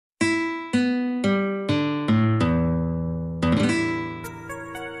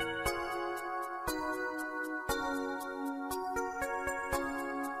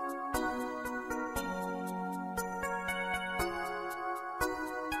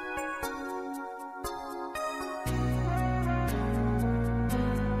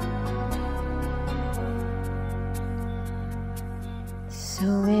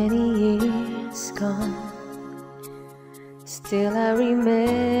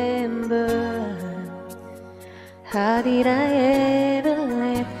How did I ever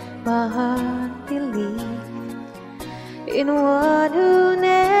let my heart believe in one who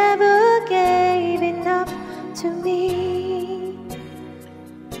never gave enough to me?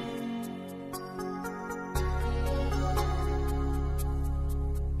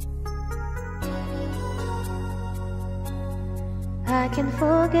 I can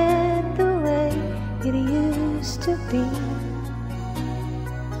forget the way it used to be.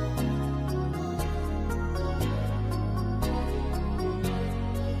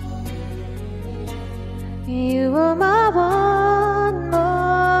 You were my one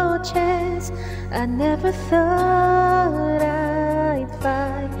more chance. I never thought I'd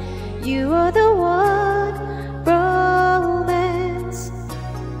find you were the one romance.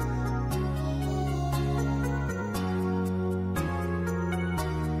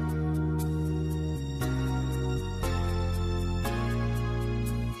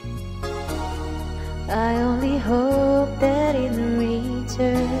 I only hope that in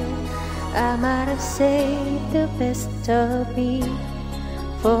return I might have saved the best of me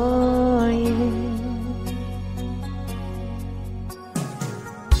for you.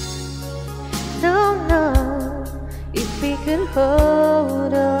 Don't know if we could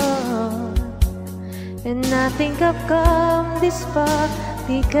hold on, and I think I've come this far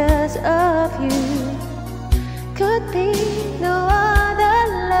because of you. Could be no other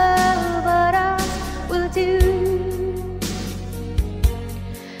love but us will do.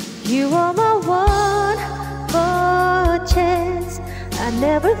 You are my one more chance. I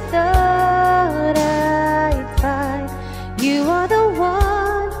never thought I'd find you are the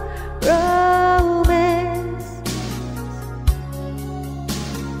one romance,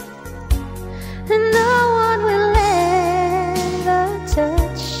 and no one will ever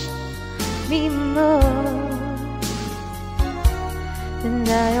touch me more. And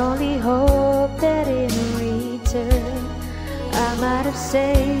I only hope that in return I might have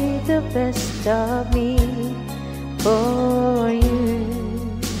saved the best of me for you.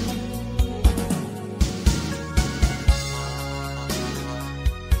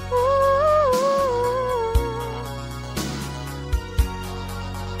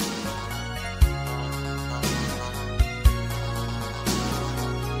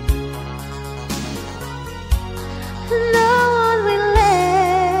 No one will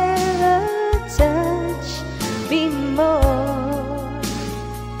ever touch me more.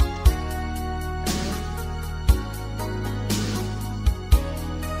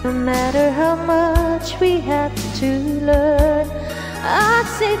 No matter how much we have to learn, I'd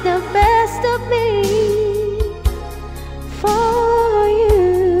say the